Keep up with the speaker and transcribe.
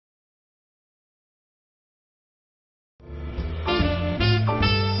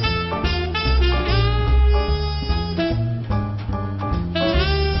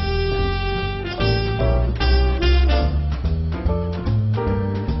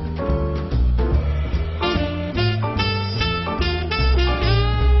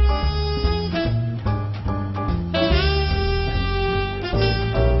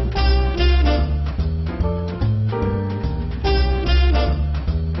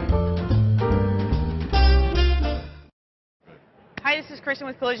Kristen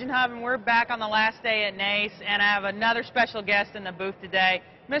with Collision Hub, and we're back on the last day at NACE, and I have another special guest in the booth today,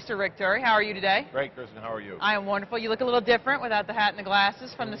 Mr. Rick Turry. How are you today? Great, Kristen. How are you? I am wonderful. You look a little different without the hat and the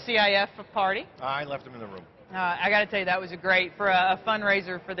glasses from the CIF party. I left them in the room. I got to tell you, that was for a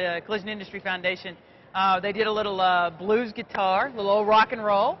fundraiser for the Collision Industry Foundation. They did a little blues guitar, a little old rock and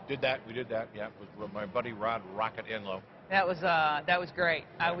roll. We did that, yeah, with my buddy Rod Rocket Enlow. That was great.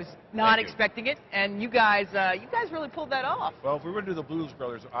 I was not expecting it, and you guys really pulled that off. Well, if we were going to do the Blues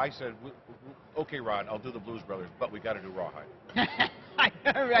Brothers, I said, okay, Rod, I'll do the Blues Brothers, but we got to do Rawhide. I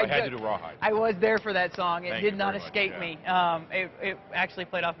had to do Rawhide. I was there for that song. It did not escape me. It actually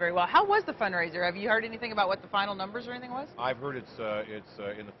played off very well. How was the fundraiser? Have you heard anything about what the final numbers or anything was? I've heard it's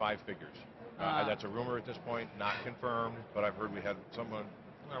in the 5 figures. That's a rumor at this point, not confirmed, but I've heard we had someone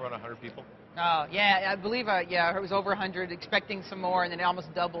around 100 people. Oh, yeah, I believe, it was over 100, expecting some more, and then it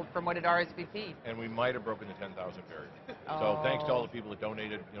almost doubled from what it RSVP'd. And we might have broken the 10,000 barrier. Oh. So thanks to all the people that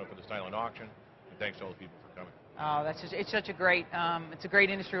donated, for the silent auction, and thanks to all the people for coming. Oh, it's such a great, it's a great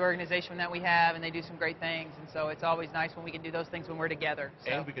industry organization that we have, and they do some great things, and so it's always nice when we can do those things when we're together.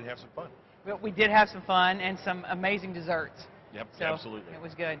 So. And we can have some fun. We did have some fun and some amazing desserts. Yep, so absolutely. It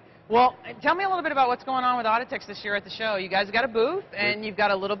was good. Well, tell me a little bit about what's going on with Audatex this year at the show. You guys have got a booth, and you've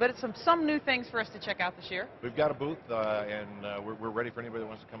got a little bit of some new things for us to check out this year. We've got a booth, and we're ready for anybody that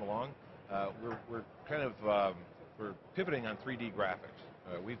wants to come along. We're kind of we're pivoting on 3D graphics.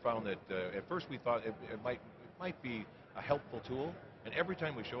 We found that at first we thought it might be a helpful tool, and every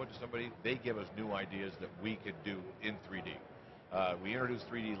time we show it to somebody, they give us new ideas that we could do in 3D. We introduced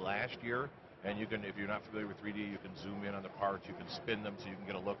 3D last year. And you can, if you're not familiar with 3D, you can zoom in on the parts, you can spin them so you can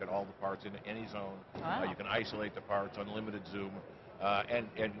get a look at all the parts in any zone. Wow. You can isolate the parts, unlimited zoom, and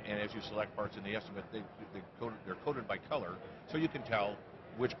as you select parts in the estimate, they're coded by color, so you can tell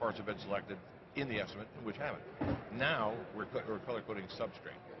which parts have been selected in the estimate and which haven't. Now we're color coding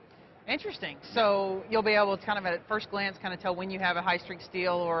substrate. Interesting. So you'll be able to kind of at first glance kind of tell when you have a high-strength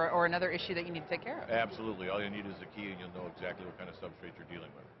steel or another issue that you need to take care of. Absolutely. All you need is the key, and you'll know exactly what kind of substrate you're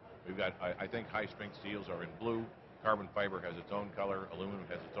dealing with. We've got, I think high-strength steels are in blue, carbon fiber has its own color, aluminum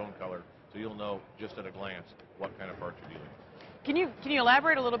has its own color, so you'll know just at a glance what kind of parts you're dealing with. Can you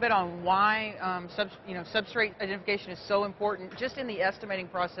elaborate a little bit on why substrate identification is so important just in the estimating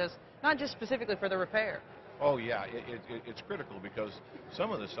process, not just specifically for the repair? Oh yeah, it's critical because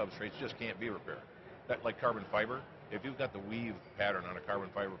some of the substrates just can't be repaired. Like carbon fiber, if you've got the weave pattern on a carbon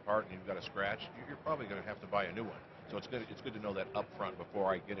fiber part and you've got a scratch, you're probably going to have to buy a new one. So it's good to know that up front before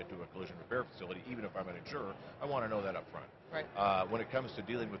I get it to a collision repair facility. Even if I'm an insurer, I want to know that up front. Right. When it comes to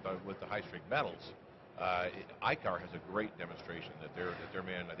dealing with the high-strength metals, ICAR has a great demonstration that their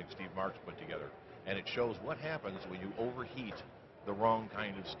man, I think Steve Marks, put together, and it shows what happens when you overheat the wrong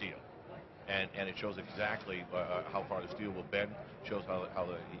kind of steel. And it shows exactly how far the steel will bend. Shows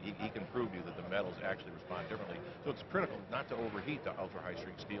he can prove to you that the metals actually respond differently. So it's critical not to overheat the ultra high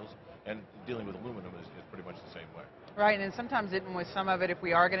strength steels. And dealing with aluminum is pretty much the same way. Right, and sometimes with some of it, if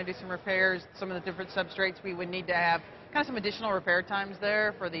we are going to do some repairs, some of the different substrates, we would need to have kind of some additional repair times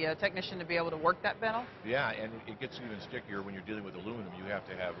there for the technician to be able to work that metal. Yeah, and it gets even stickier when you're dealing with aluminum. You have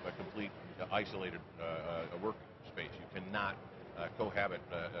to have a complete isolated workspace. You cannot cohabit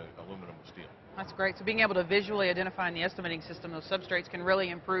aluminum with steel. That's great. So being able to visually identify in the estimating system those substrates can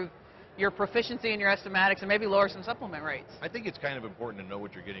really improve your proficiency in your estimatics and maybe lower some supplement rates. I think it's kind of important to know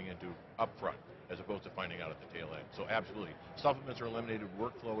what you're getting into up front as opposed to finding out at the tail end. So absolutely. Supplements are eliminated.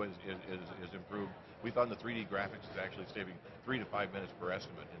 Workflow is improved. We found the 3D graphics is actually saving 3 to 5 minutes per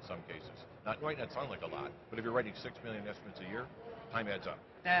estimate in some cases. Might not sound like a lot, but if you're writing 6 million estimates a year, time adds up.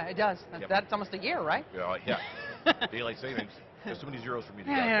 Yeah, it does. That's almost a year, right? Yeah. Daylight savings. There's so many zeros for me to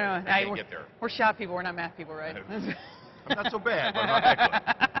calculate. I can't get there. We're shop people. We're not math people, right? I'm not so bad, but I'm not that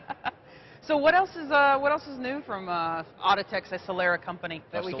good. So what else is new from Audatex, a Solera company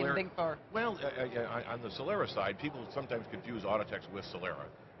that we can think for? Well, on the Solera side, people sometimes confuse Audatex with Solera,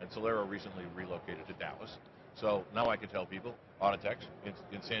 and Solera recently relocated to Dallas. So now I can tell people Audatex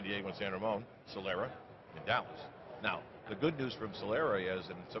in San Diego and San Ramon, Solera in Dallas. Now, the good news from Solera is,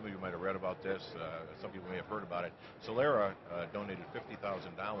 and some of you might have read about this, some people may have heard about it, Solera donated $50,000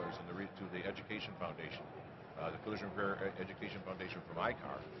 to the Education Foundation, the Collision Repair Education Foundation from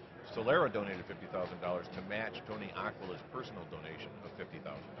ICAR. Solera donated $50,000 to match Tony Aquil's personal donation of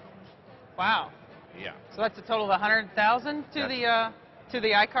 $50,000. Wow. Yeah. So that's a total of $100,000 to the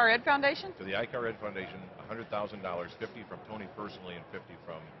ICAR Ed Foundation? To the ICAR Ed Foundation, $100,000, $50 from Tony personally and $50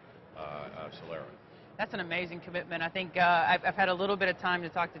 from Solera. That's an amazing commitment. I think I've had a little bit of time to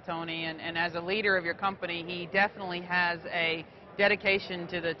talk to Tony, and as a leader of your company, he definitely has a dedication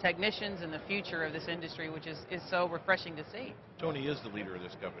to the technicians and the future of this industry, which is so refreshing to see. Tony is the leader of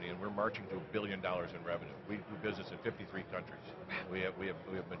this company, and we're marching to $1 billion in revenue. We do business in 53 countries. We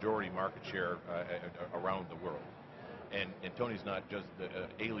have majority market share around the world. And Tony's not just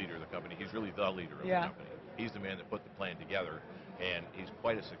a leader of the company, he's really the leader of the company. He's the man that put the plan together, and he's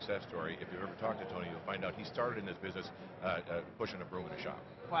quite a success story. If you ever talk to Tony, you'll find out he started in this business pushing a broom in a shop.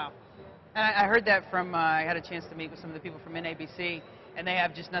 Wow. And I heard that from, I had a chance to meet with some of the people from NABC, and they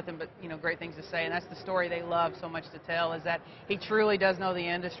have just nothing but, great things to say, and that's the story they love so much to tell, is that he truly does know the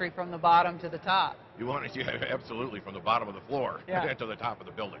industry from the bottom to the top. You want to, absolutely, from the bottom of the floor to the top of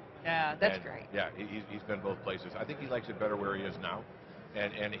the building. Yeah, that's great. Yeah, he's been both places. I think he likes it better where he is now,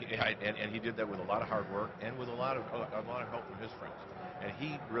 and he did that with a lot of hard work and with a lot of help from his friends. And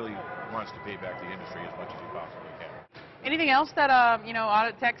he really wants to pay back the industry as much as he possibly can. Anything else that,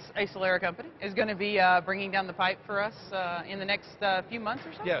 Audatex, a Solera company, is going to be bringing down the pipe for us in the next few months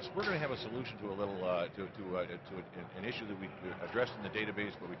or so? Yes, we're going to have a solution to a little, an issue that we addressed in the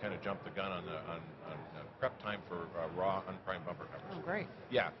database, but we kind of jumped the gun on prep time for raw unprimed bumper covers. Oh, great.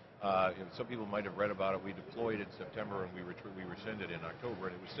 Yeah. Some people might have read about it. We deployed in September and we rescinded in October,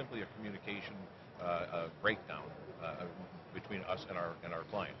 and it was simply a communication breakdown between us and our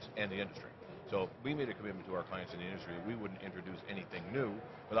clients and the industry. So we made a commitment to our clients in the industry that we wouldn't introduce anything new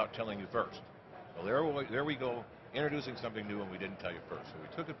without telling you first. Well, there we go, introducing something new, and we didn't tell you first. So we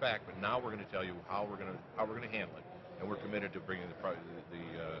took it back, but now we're going to tell you how we're going to handle it, and we're committed to bringing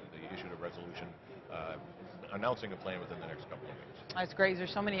the issue to resolution, announcing a plan within the next couple of weeks. That's great.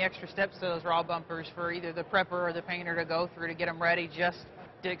 There's so many extra steps to those raw bumpers for either the prepper or the painter to go through to get them ready just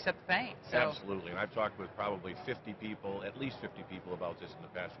to accept the paint. So. Absolutely, and I've talked with probably 50 people, at least 50 people, about this in the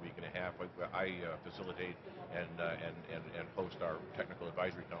past week and a half. I facilitate and host our technical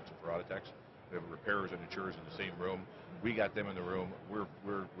advisory council for Audatex. We have repairers and insurers in the same room. We got them in the room. We're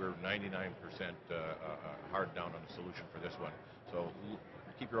 99% hard down on the solution for this one. So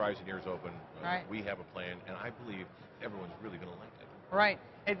keep your eyes and ears open. Right. We have a plan, and I believe everyone's really going to like it. Right.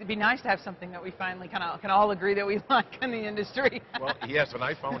 It'd be nice to have something that we finally can all agree that we like in the industry. Well, yes, and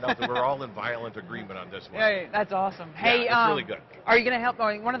I found out that we're all in violent agreement on this one. Yeah, that's awesome. Yeah, hey, it's really good. Are you going to help?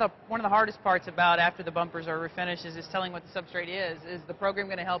 One of the hardest parts about after the bumpers are refinished is telling what the substrate is. Is the program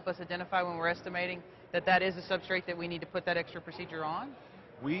going to help us identify when we're estimating that is a substrate that we need to put that extra procedure on?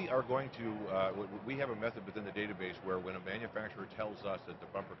 We are going to, we have a method within the database where when a manufacturer tells us that the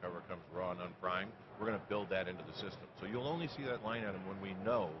bumper cover comes raw and unprimed, we're going to build that into the system. So you'll only see that line item when we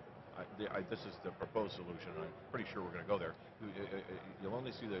know, this is the proposed solution, and I'm pretty sure we're going to go there. You'll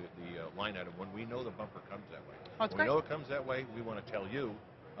only see the line item when we know the bumper comes that way. Oh, that's when great. we know it comes that way, we want to tell you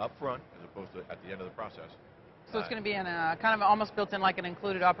up front as opposed to at the end of the process. So it's going to be in a kind of almost built in like an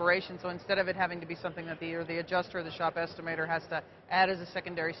included operation. So instead of it having to be something that the adjuster or the shop estimator has to add as a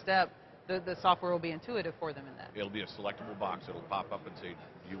secondary step, the software will be intuitive for them in that. It'll be a selectable box. It'll pop up and say,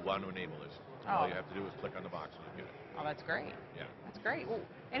 do you want to enable this? All you have to do is click on the box and you get it. Oh, that's great. Yeah. That's great. Well,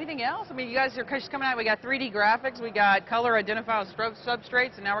 anything else? I mean, you guys are just coming out. We got 3D graphics. We got color identifiable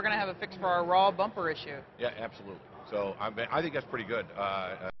substrates, and now we're going to have a fix for our raw bumper issue. Yeah, absolutely. So I think that's pretty good.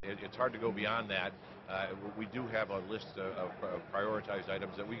 It's hard to go beyond that. We do have a list of prioritized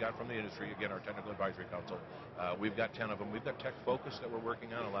items that we got from the industry. Again, our technical advisory council. We've got 10 of them. We've got Tech Focus that we're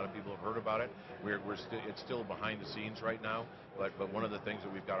working on. A lot of people have heard about it. It's still behind the scenes right now, but one of the things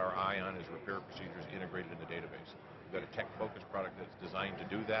that we've got our eye on is repair procedures integrated in the database. We've got a Tech Focus product that's designed to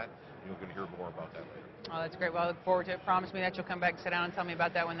do that, and you're going to hear more about that later. Oh, that's great. Well, I look forward to it. Promise me that you'll come back and sit down and tell me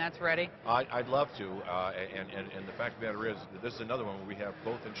about that when that's ready. I'd love to, and the fact of the matter is that this is another one where we have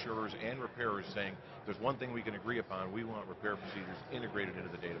both insurers and repairers saying there's one thing we can agree upon. We want repair procedures integrated into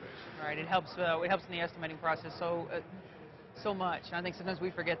the database. All right. It helps in the estimating process so much. And I think sometimes we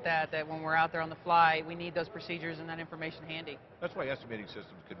forget that when we're out there on the fly, we need those procedures and that information handy. That's why estimating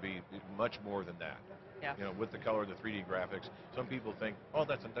systems could be much more than that. Yeah. You know, with the color, the 3D graphics, some people think, oh,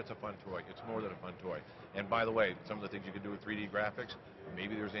 that's a fun toy. It's more than a fun toy. And by the way, some of the things you can do with 3D graphics,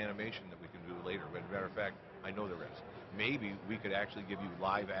 maybe there's animation that we can do later. But as a matter of fact, I know there is. Maybe we could actually give you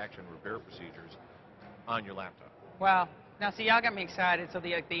live action repair procedures on your laptop. Wow. Now, see, y'all got me excited, so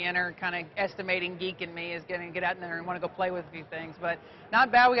the inner kind of estimating geek in me is going to get out in there and want to go play with a few things. But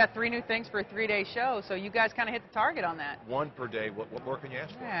not bad. We got 3 new things for a 3-day show, so you guys kind of hit the target on that. 1 per day. What more can you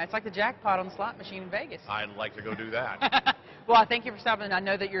ask for? Yeah, it's like the jackpot on the slot machine in Vegas. I'd like to go do that. Well, I thank you for stopping. I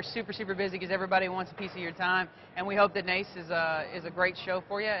know that you're super, super busy because everybody wants a piece of your time, and we hope that NACE is a great show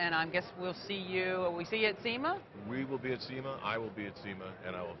for you, and I guess we'll see you. Will we see you at SEMA? We will be at SEMA. I will be at SEMA,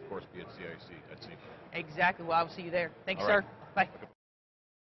 and I will, of course, be at CIC at SEMA. Exactly. Well, I will see you there. Thank you, All sir. right. Bye.